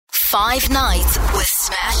5 nights with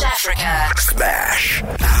Smash Africa. Smash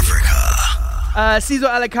Africa. Sizwe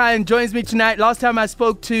Alakine joins me tonight. Last time I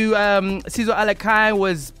spoke to Sizwe Alakine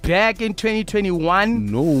was back in 2021.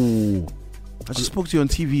 No. I just spoke to you on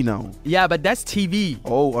TV now. Yeah, but that's TV.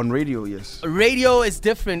 Oh, on radio, yes. Radio is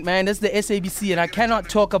different, man. That's the SABC, and I cannot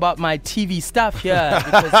talk about my TV stuff here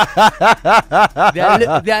because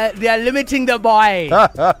they are limiting the boy.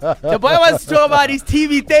 The boy wants to talk about his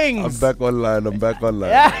TV things. I'm back online.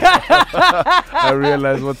 I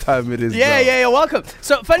realize what time it is now. Yeah, welcome.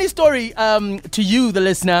 So, funny story to you, the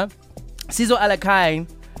listener. Sizwe Alakine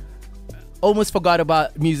almost forgot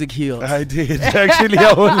about Music Heals. I did. Actually,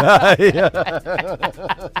 I won't lie.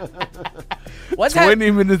 What's 20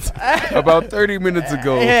 minutes, about 30 minutes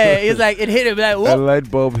ago. Yeah, it's like, it hit him like, whoop. A light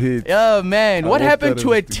bulb hit. Oh, man. What happened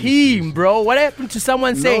to a team, bro? What happened to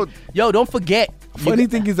someone saying, yo, don't forget? Funny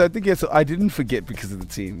thing is, I think I didn't forget because of the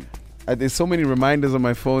team. There's so many reminders on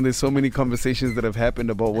my phone. There's so many conversations that have happened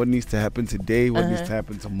about what needs to happen today, what needs to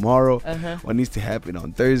happen tomorrow, what needs to happen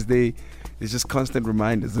on Thursday. It's just constant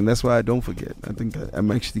reminders, and that's why I don't forget. I think I'm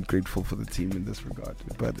actually grateful for the team in this regard.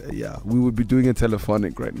 But yeah, we would be doing a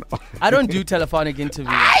telephonic right now. I don't do telephonic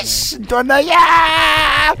interviews. Drop a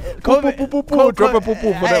poo-poo for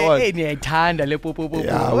that one. Yeah,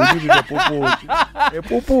 we did a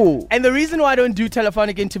poo-poo. And the reason why I don't do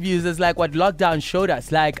telephonic interviews is like what lockdown showed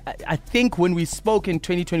us. Like, I think when we spoke in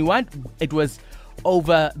 2021, it was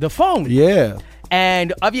over the phone. Yeah.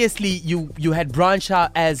 And obviously, you had branched out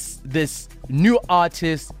as this new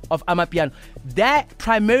artist of Amapiano that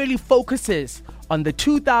primarily focuses on the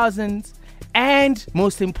 2000s and,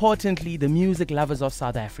 most importantly, the music lovers of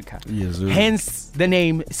South Africa. Yes, sir. Hence the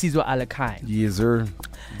name Sizwe Alakine. Yes, sir.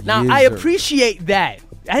 Now, I appreciate that.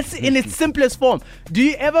 That's in its simplest form. Do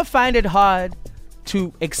you ever find it hard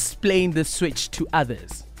to explain the switch to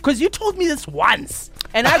others? Because you told me this once,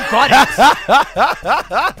 and I got it.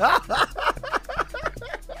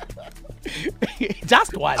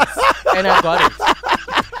 Just once, and I got it.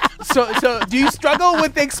 So do you struggle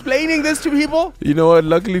with explaining this to people? You know what?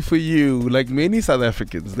 Luckily for you, like many South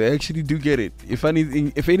Africans, they actually do get it. If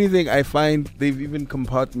anything, I find they've even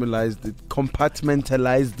compartmentalized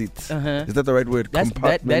it. Is that the right word?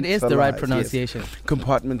 That is the right pronunciation. Yes.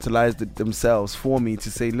 Compartmentalized it themselves for me to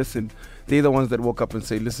say, listen, they're the ones that woke up and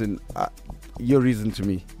say, listen, you're reason to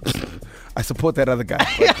me. I support that other guy,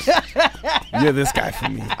 but you're this guy for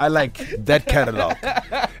me. I like that catalog.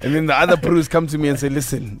 And then the other brews come to me and say,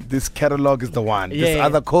 listen, this catalog is the one. This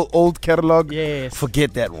other old catalog,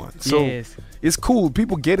 forget that one. So it's cool.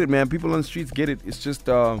 People get it, man. People on the streets get it. It's just...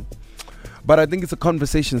 but I think it's a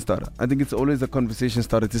conversation starter. I think it's always a conversation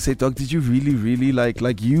starter to say, dog, did you really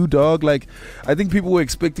like you, dog? Like, I think people were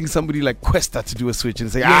expecting somebody like Questa to do a switch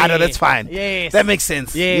and say, no, that's fine. Yes. That makes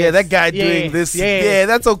sense. Yes. Yeah, that guy doing this. Yes. Yeah,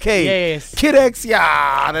 that's okay. Yes. Kid X,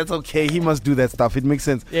 yeah, that's okay. He must do that stuff. It makes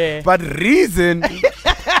sense. Yeah. But Reason...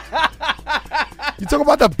 You talk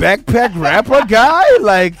about the backpack rapper guy?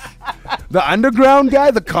 Like... The underground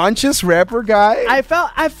guy, the conscious rapper guy. I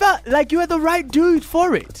felt like you were the right dude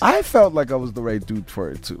for it. I felt like I was the right dude for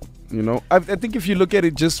it too. You know, I think if you look at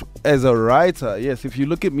it just as a writer, yes. If you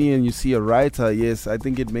look at me and you see a writer, yes, I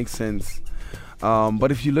think it makes sense.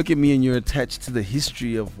 But if you look at me and you're attached to the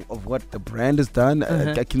history of what the brand has done,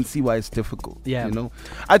 I can see why it's difficult. Yeah. You know,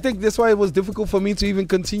 I think that's why it was difficult for me to even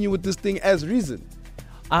continue with this thing as Reason.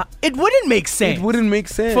 It wouldn't make sense. It wouldn't make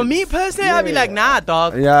sense. For me personally, I'd be like, nah,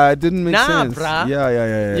 dog. Yeah, it didn't make sense. Nah, bruh.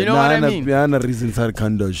 Yeah. You know what I mean? Reasons are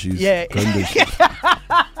condos. Yeah.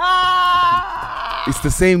 It's the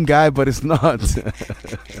same guy, but it's not.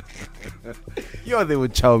 Yo, they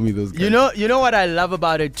would chow me, those guys. You know what I love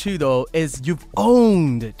about it too, though, is you've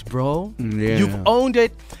owned it, bro. Yeah. You've owned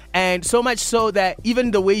it, and so much so that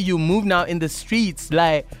even the way you move now in the streets,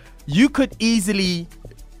 like, you could easily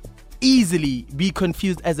be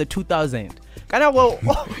confused as a 2000. Kind of, well,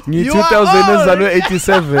 2000 is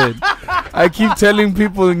 87. I keep telling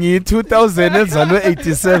people 2000 is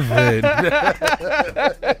 87.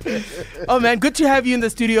 Oh man, good to have you in the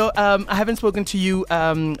studio. I haven't spoken to you.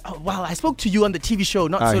 I spoke to you on the TV show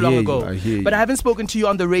not so long ago. But I haven't spoken to you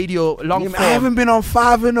on the radio long form. I haven't been on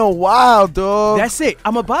 5 in a while, dog. That's it.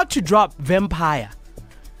 I'm about to drop Vampire.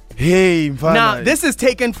 Hey, now this is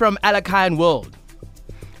taken from Alakine World.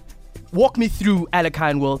 Walk me through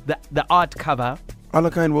Alakine World, the art cover.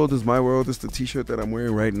 Alakine World is my world. It's the t-shirt that I'm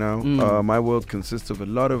wearing right now. My world consists of a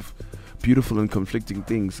lot of beautiful and conflicting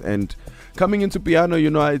things. And coming into piano,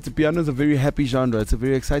 piano is a very happy genre. It's a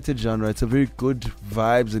very excited genre. It's a very good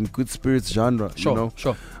vibes and good spirits genre. Sure.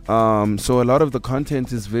 So a lot of the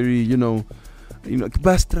content is very, you know,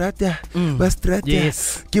 Bastrata,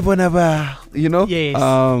 Yes. give one a, you know.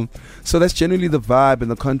 Yes. So that's generally the vibe and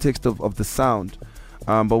the context of the sound.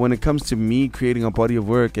 But when it comes to me creating a body of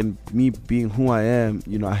work and me being who I am,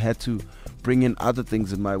 you know, I had to bring in other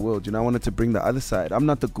things in my world. You know, I wanted to bring the other side. I'm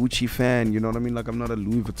not the Gucci fan, you know what I mean? Like, I'm not a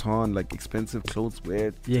Louis Vuitton, like, expensive clothes wear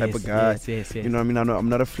type of guy. Yes. You know what I mean? I'm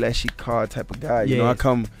not a flashy car type of guy. You know, I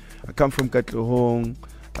come from Katlehong,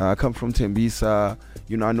 I come from Tembisa.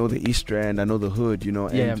 You know, I know the East Rand, I know the hood, you know.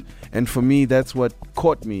 And for me, that's what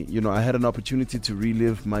caught me. You know, I had an opportunity to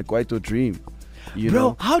relive my Kwaito dream. You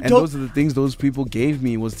know, how dope. And those are the things those people gave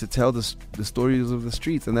me, was to tell the stories of the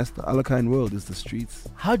streets, and that's the Alakine world, is the streets.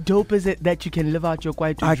 How dope is it that you can live out your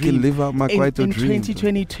Kwaito dream? I can live out my Kwaito dream in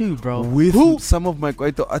 2022, bro. With some of my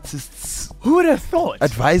Kwaito artists, who would have thought,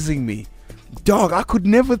 advising me. Dog, I could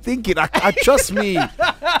never think it. I trust me.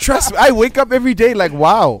 Trust me. I wake up every day like,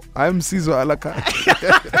 wow, I'm Sizwe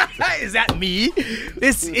Alakine. Is that me?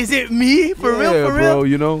 Is it me? For real? Bro,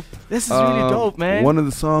 you know. This is really dope, man. One of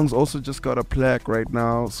the songs also just got a plaque right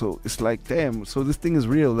now. So it's like, damn, so this thing is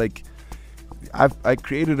real. Like, I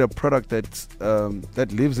created a product that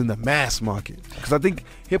lives in the mass market. Because I think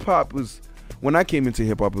hip-hop was, when I came into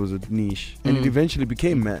hip-hop, it was a niche. And it eventually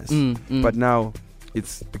became mass. But now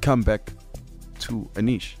it's become back to a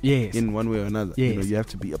niche, in one way or another. You know, you have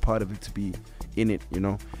to be a part of it to be in it, you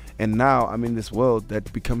know. And now I'm in this world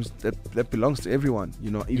that becomes that belongs to everyone,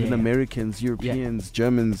 you know, even Americans, Europeans,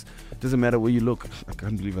 Germans. Doesn't matter where you look. I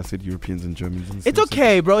can't believe I said Europeans and Germans. It's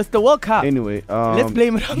okay, bro. It's the World Cup. Anyway, let's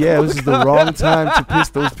blame it on the World this is the wrong time to piss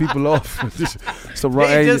those people off. So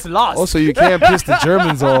they just lost. Also, you can't piss the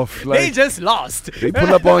Germans off. Like, they just lost. They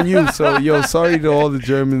pull up on you. So, yo, sorry to all the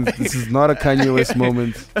Germans. This is not a Kanye West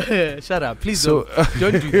moment. Shut up, please. Don't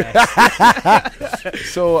do that.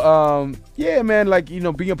 So, yeah, man, like, you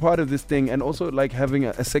know, being a part of this thing, and also like having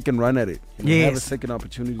a second run at it. You know, have a second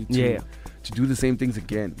opportunity to do the same things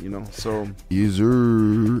again, you know. So,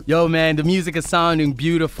 yo, man, the music is sounding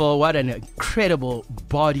beautiful. What an incredible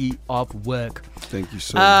body of work. Thank you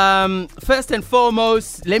so much. First and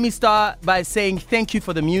foremost, let me start by saying thank you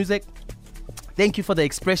for the music. Thank you for the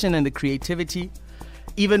expression and the creativity.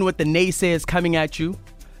 Even with the naysayers coming at you,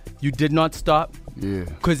 you did not stop. Yeah.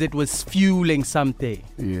 Because it was fueling something.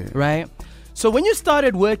 Yeah. Right? So when you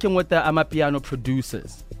started working with the Amapiano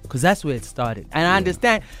producers, because that's where it started, and I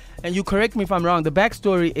understand, and you correct me if I'm wrong, the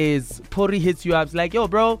backstory is Pori hits you up, it's like, yo,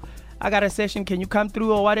 bro, I got a session, can you come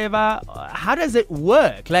through or whatever? How does it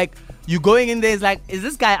work? Like, you going in there, is like, is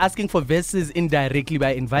this guy asking for verses indirectly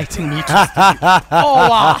by inviting me to or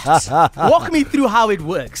what? Walk me through how it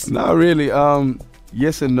works. Not really.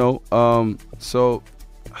 Yes and no. So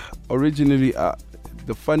originally,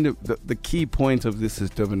 the key point of this is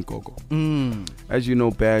Durban Gogo. As you know,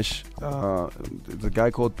 Bash, the guy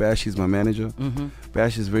called Bash, he's my manager.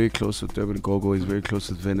 Bash is very close with Durban Gogo. He's very close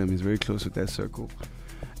with Venom. He's very close with that circle.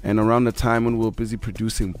 And around the time when we were busy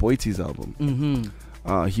producing Boiti's album,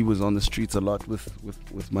 he was on the streets a lot with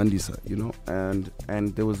Mandisa, you know.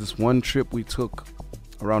 And there was this one trip we took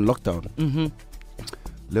around lockdown,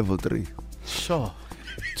 level 3. Sure.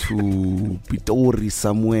 To Pitori,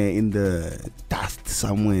 somewhere in the dust,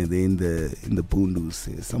 somewhere there in the Bundus,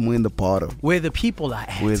 somewhere in the bottom. Where the people are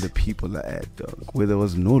at. Where the people are at, dog. Where there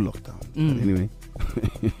was no lockdown. But anyway.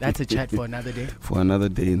 That's a chat for another day. For another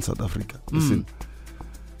day in South Africa. Listen.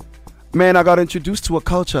 Man, I got introduced to a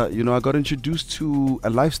culture, you know. I got introduced to a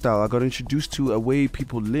lifestyle. I got introduced to a way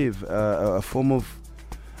people live, a form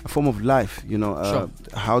of life, you know.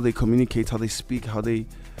 How they communicate, how they speak, how they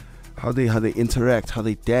interact, how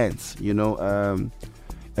they dance, you know.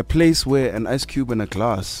 A place where an ice cube and a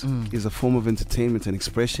glass is a form of entertainment and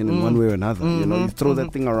expression in one way or another. You know, you throw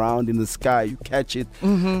that thing around in the sky, you catch it,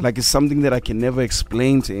 like it's something that I can never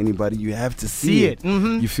explain to anybody. You have to see it.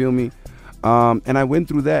 You feel me? And I went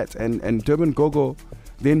through that, and Durban Gogo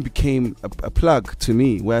then became a plug to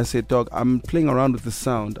me, where I said, dog, I'm playing around with the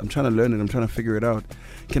sound, I'm trying to learn it, I'm trying to figure it out.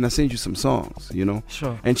 Can I send you some songs, you know?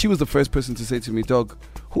 Sure. And she was the first person to say to me, dog,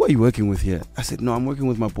 who are you working with here? I said, no, I'm working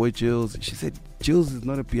with my boy Jills. She said, Jills is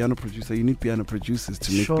not a piano producer. You need piano producers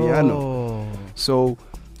to make piano. So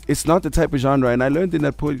it's not the type of genre, and I learned in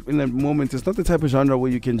that moment, it's not the type of genre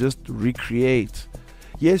where you can just recreate.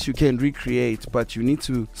 Yes, you can recreate, but you need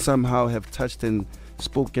to somehow have touched and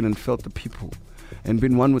spoken and felt the people and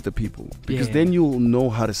been one with the people, because then you'll know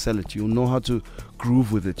how to sell it, you'll know how to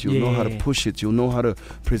groove with it, you'll know how to push it, you'll know how to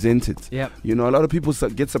present it. You know, a lot of people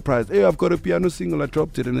get surprised, hey, I've got a piano single, I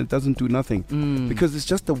dropped it, and it doesn't do nothing, because it's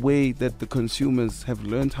just the way that the consumers have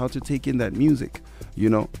learned how to take in that music, you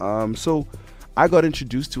know. So I got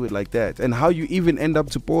introduced to it like that. And how you even end up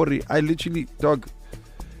to Pori, I literally, dog,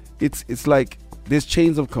 it's like there's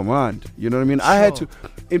chains of command. You know what I mean? I had to.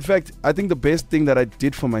 In fact, I think the best thing that I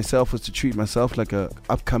did for myself was to treat myself like a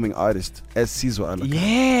upcoming artist as Sizwe Alakine.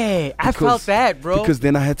 Yeah, I felt that, bro. Because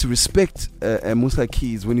then I had to respect Musa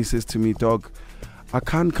Keys when he says to me, dog, I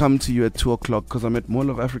can't come to you at 2 o'clock because I'm at Mall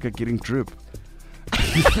of Africa getting drip.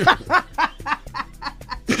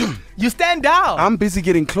 You stand down. I'm busy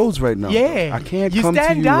getting clothes right now. Yeah. I can't You come to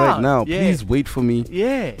stand you down. right now. Yeah. Please wait for me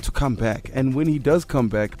Yeah. to come back. And when he does come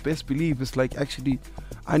back, best believe it's like, actually,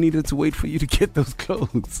 I needed to wait for you to get those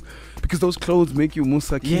clothes. Because those clothes make you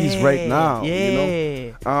Musa Keys right now.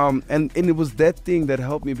 You know? And it was that thing that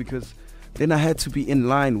helped me, because then I had to be in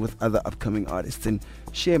line with other upcoming artists and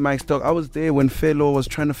share my stock. I was there when Fellow was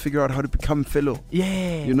trying to figure out how to become Fellow.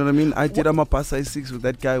 Yeah. You know what I mean? I did Amapasa 6 with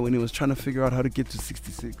that guy when he was trying to figure out how to get to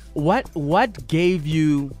 66. What gave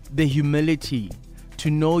you the humility to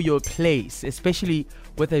know your place, especially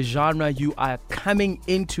with a genre you are coming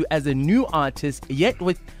into as a new artist, yet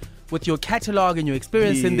with your catalog and your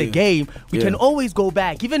experience in the game, we can always go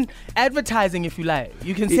back. Even advertising, if you like.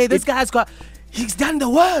 You can say, this guy's got... He's done the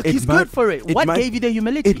work. He's good for it. What gave you the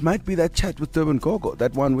humility? It might be that chat with Durban Gogo.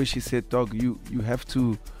 That one where she said, dog, you have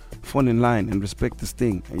to fall in line and respect this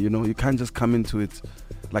thing. And, you know, you can't just come into it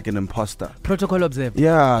like an imposter. Protocol observed.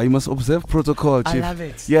 Yeah, you must observe protocol, Chief. I love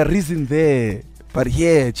it. Yeah, reason there. But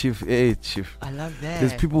yeah, Chief. Hey, Chief. I love that.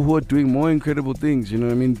 There's people who are doing more incredible things, you know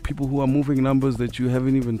what I mean? People who are moving numbers that you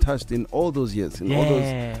haven't even touched in all those years. All those,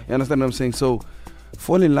 you understand what I'm saying? So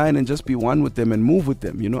fall in line and just be one with them and move with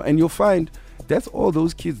them, you know? And you'll find that's all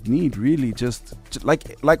those kids need, really. Just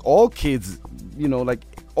like all kids, you know, like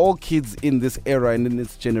all kids in this era and in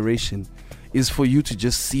this generation, is for you to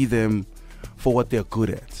just see them for what they're good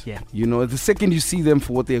at. Yeah. You know, the second you see them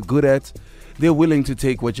for what they're good at, they're willing to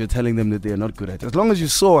take what you're telling them that they're not good at. As long as you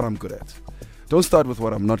saw what I'm good at. Don't start with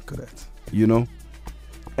what I'm not good at, you know?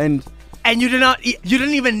 And you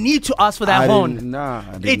didn't even need to ask for that horn.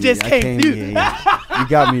 It just came. You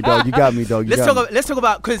got me, dog. Let's talk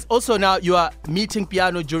about, because also now you are meeting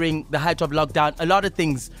Piano during the height of lockdown. A lot of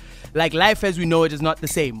things, like life as we know it, is not the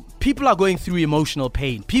same. People are going through emotional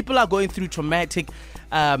pain. People are going through traumatic,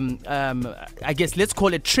 I guess let's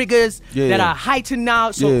call it triggers that are heightened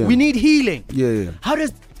now. So we need healing. How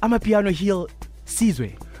does Amapiano heal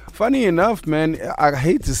Sizwe? Funny enough, man, I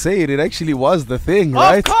hate to say it, it actually was the thing,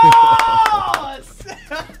 right? Of course!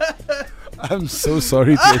 I'm so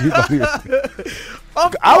sorry to anybody.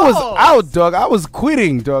 I was out, dog. I was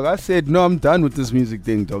quitting, dog. I said, no, I'm done with this music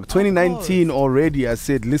thing, dog. 2019 already, I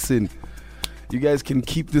said, listen, you guys can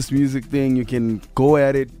keep this music thing. You can go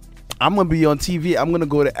at it. I'm going to be on TV. I'm going to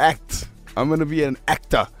go to act. I'm going to be an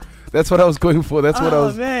actor. That's what I was going for. That's what I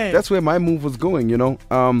was. Man. That's where my move was going, you know.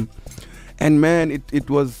 And man, it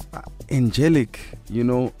was angelic, you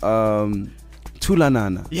know. Tula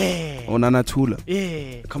Nana. Yeah. Or Nana Tula.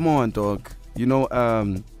 Yeah. Come on, dog. You know,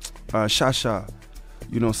 Shasha,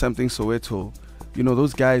 you know, something Soweto. You know,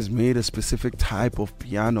 those guys made a specific type of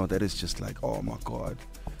piano that is just like, oh my God.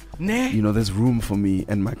 Nah. You know, there's room for me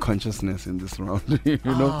and my consciousness in this round. You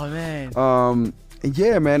know? Oh, man.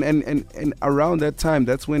 Yeah, man. And around that time,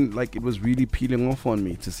 that's when, like, it was really peeling off on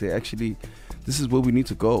me to say, actually, this is where we need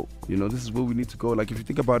to go. You know, this is where we need to go. Like, if you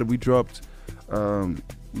think about it, we dropped,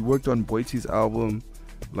 we worked on Boiti's album,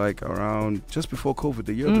 like, around just before COVID,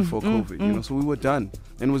 the year before COVID, you know, so we were done.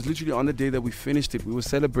 And it was literally on the day that we finished it, we were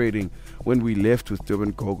celebrating when we left with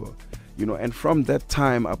Durban Gogo, you know, and from that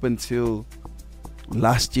time up until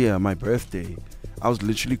last year, my birthday, I was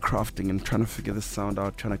literally crafting and trying to figure the sound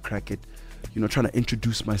out, trying to crack it, you know, trying to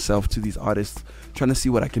introduce myself to these artists, trying to see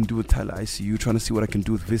what I can do with Tyler ICU, trying to see what I can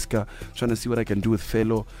do with Visca, trying to see what I can do with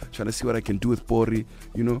Fellow, trying to see what I can do with Bori,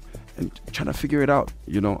 you know, and trying to figure it out,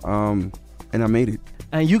 you know, and I made it.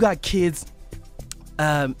 And you got kids,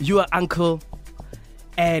 you are uncle,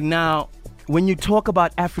 and now when you talk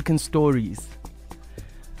about African stories,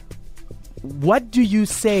 what do you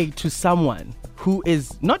say to someone who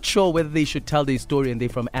is not sure whether they should tell their story and they're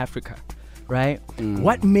from Africa, right?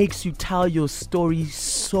 What makes you tell your story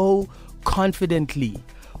so confidently,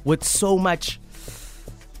 with so much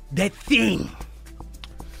that thing?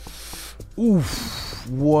 Oof,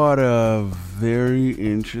 what a very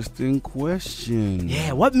interesting question.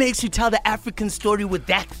 Yeah, what makes you tell the African story with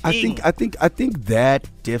that thing? I think that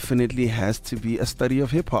definitely has to be a study of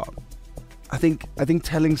hip hop. I think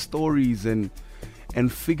telling stories and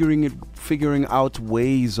figuring out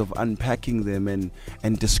ways of unpacking them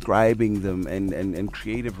and describing them and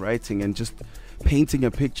creative writing and just painting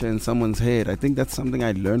a picture in someone's head. I think that's something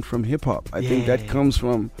I learned from hip hop. I think that comes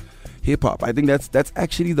from hip hop. I think that's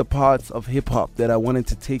actually the parts of hip hop that I wanted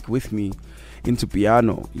to take with me into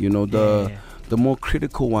piano. You know, the the more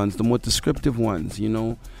critical ones, the more descriptive ones, you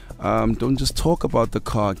know. Don't just talk about the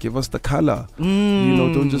car, give us the color. You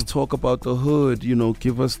know, don't just talk about the hood, you know,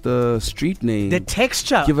 give us the street name. The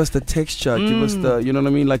texture. Give us the texture, give us the, you know what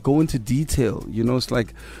I mean? Like, go into detail, you know, it's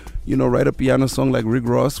like, you know, write a piano song like Rick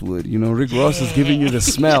Ross would. You know, Rick Ross is giving you the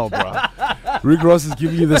smell, bro. Rick Ross is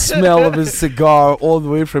giving you the smell of his cigar all the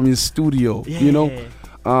way from his studio, you know?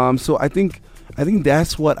 So I think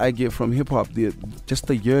that's what I get from hip-hop, just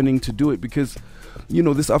the yearning to do it, because, you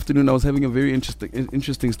know, this afternoon I was having a very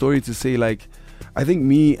interesting story to say. Like, I think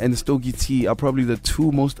me and Stogie T are probably the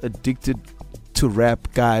two most addicted to rap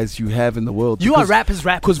guys you have in the world. You are rappers.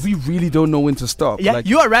 Because we really don't know when to stop. Yeah, like,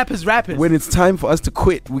 you are rappers. When it's time for us to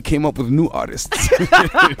quit, we came up with new artists.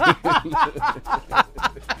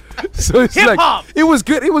 So it's hip-hop. like, it was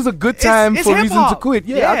good. It was a good time it's for reason to hip-hop. quit.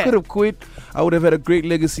 Yeah, I could have quit. I would have had a great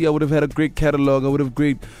legacy. I would have had a great catalog. I would have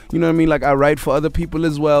great, you know what I mean? Like, I write for other people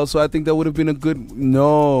as well. So I think that would have been a good,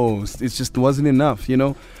 no, it just wasn't enough, you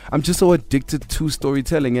know? I'm just so addicted to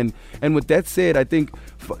storytelling. And with that said, I think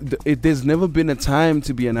there's never been a time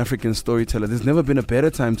to be an African storyteller. There's never been a better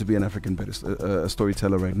time to be an African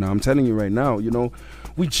storyteller right now. I'm telling you right now, you know,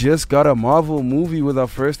 we just got a Marvel movie with our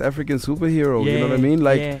first African superhero. You know what I mean?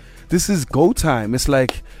 Like, this is go time. It's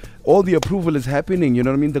like, all the approval is happening, you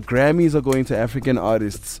know what I mean? The Grammys are going to African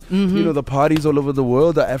artists. You know, the parties all over the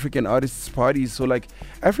world are African artists' parties. So, like,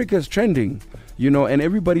 Africa is trending, you know, and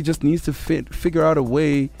everybody just needs to figure out a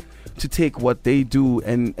way to take what they do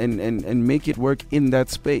and make it work in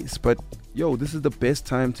that space. But, yo, this is the best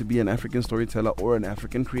time to be an African storyteller or an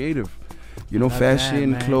African creative. You know,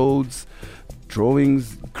 fashion, clothes,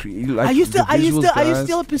 drawings, like, are you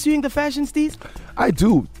still pursuing the fashion, Steve? I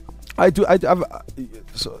do. I've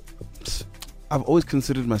always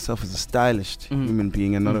considered myself as a stylish human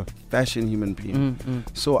being and not a fashion human being.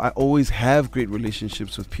 So I always have great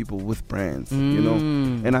relationships with people, with brands, you know,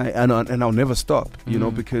 and I'll never stop, you know,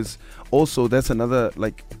 because also that's another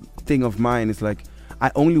like thing of mine is like I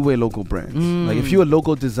only wear local brands. Like, if you're a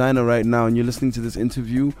local designer right now and you're listening to this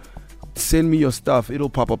interview, send me your stuff. It'll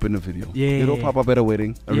pop up in a video. It'll pop up at a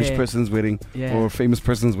wedding, a rich person's wedding, or a famous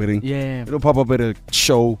person's wedding. It'll pop up at a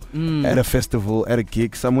show, at a festival, at a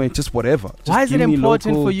gig somewhere, just whatever. Why is it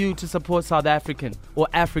important for you to support South African or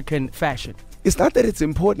African fashion? It's not that it's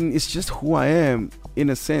important, it's just who I am in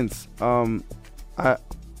a sense. I'm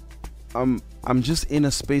just in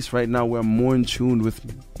a space right now where I'm more in tune with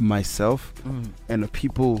myself and the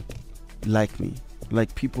people like me.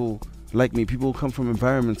 Like, people like me, people who come from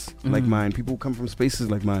environments like mine, people who come from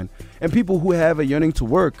spaces like mine, and people who have a yearning to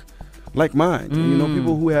work like mine. You know,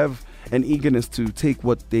 people who have an eagerness to take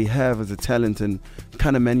what they have as a talent and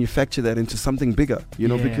kind of manufacture that into something bigger, you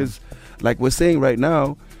know, because like we're saying right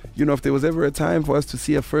now, you know, if there was ever a time for us to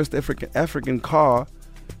see a first African car,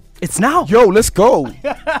 it's now. Yo, let's go.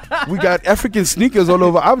 We got African sneakers all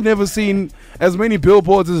over. I've never seen as many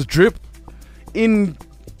billboards as Drip in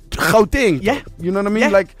Gauteng. Yeah. You know what I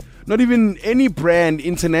mean? Like, not even any brand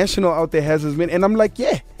international out there has as many. And I'm like,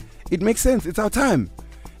 yeah, it makes sense. It's our time.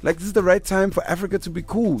 Like, this is the right time for Africa to be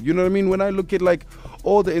cool. You know what I mean? When I look at like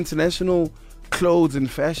all the international clothes and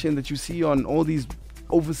fashion that you see on all these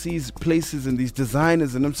overseas places and these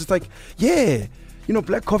designers, and I'm just like, yeah, you know,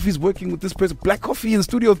 Black Coffee's working with this person. Black Coffee in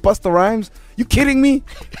studio with Busta Rhymes. You kidding me?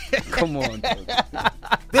 Come on.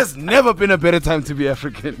 There's never been a better time to be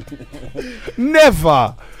African.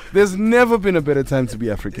 Never. There's never been a better time to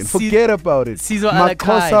be African. Forget about it. Sizwe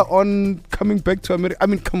Makosa on coming back to America. I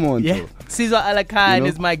mean, come on. Yeah. Bro. Sizwe Alakine, you know?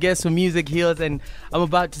 is my guest for Music Heals, and I'm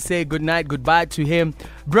about to say goodbye to him.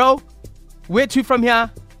 Bro, where to from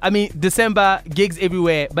here? I mean, December, gigs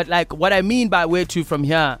everywhere. But like, what I mean by where to from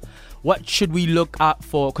here, what should we look out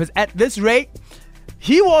for? Because at this rate,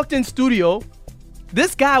 he walked in studio.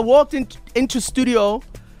 This guy walked into studio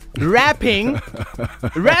rapping,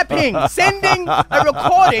 sending a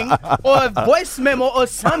recording or a voice memo or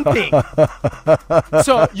something.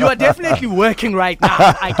 So you are definitely working right now.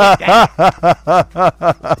 I get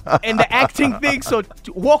that. And the acting thing. So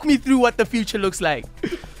walk me through what the future looks like.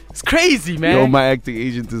 It's crazy, man. Yo, my acting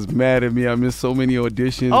agent is mad at me. I missed so many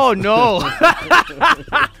auditions. Oh, no.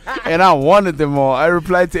 And I wanted them all. I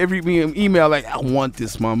replied to every email like, I want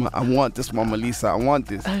this, mama. I want this, mama Lisa. I want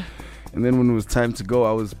this. And then when it was time to go,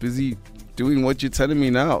 I was busy doing what you're telling me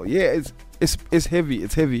now. Yeah, it's heavy.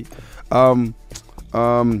 It's heavy. But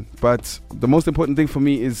the most important thing for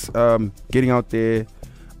me is getting out there,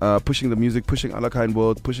 pushing the music, pushing Alakine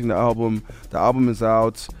World, pushing the album. The album is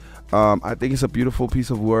out. I think it's a beautiful piece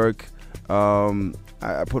of work.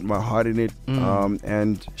 I put my heart in it.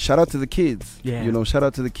 And shout out to the kids. Yeah. You know, shout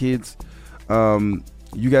out to the kids.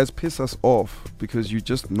 You guys piss us off because you're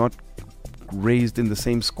just not raised in the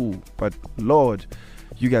same school, but Lord,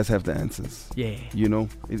 you guys have the answers. Yeah. You know,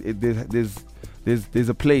 there's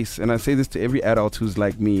a place, and I say this to every adult who's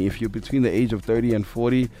like me. If you're between the age of 30 and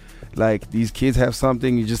 40, like, these kids have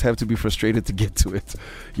something, you just have to be frustrated to get to it.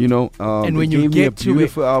 You know, and when you get to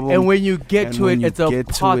it, it's a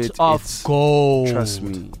pot of gold. Trust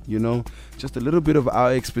me, you know, just a little bit of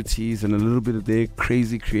our expertise and a little bit of their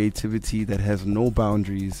crazy creativity that has no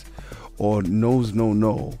boundaries or knows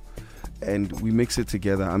no, and we mix it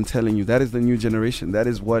together. I'm telling you, that is the new generation. That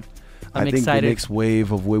is what I think the next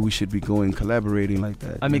wave of where we should be going, collaborating like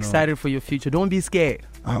that. I'm excited for your future. Don't be scared.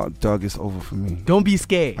 Oh, dog, it's over for me. Don't be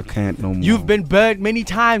scared. I can't no more. You've been burnt many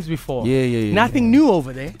times before. Yeah. Nothing new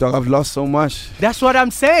over there. Dog, I've lost so much. That's what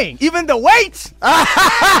I'm saying. Even the weight. 5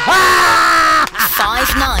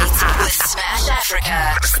 Nights with Smash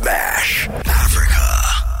Africa. Smash Africa.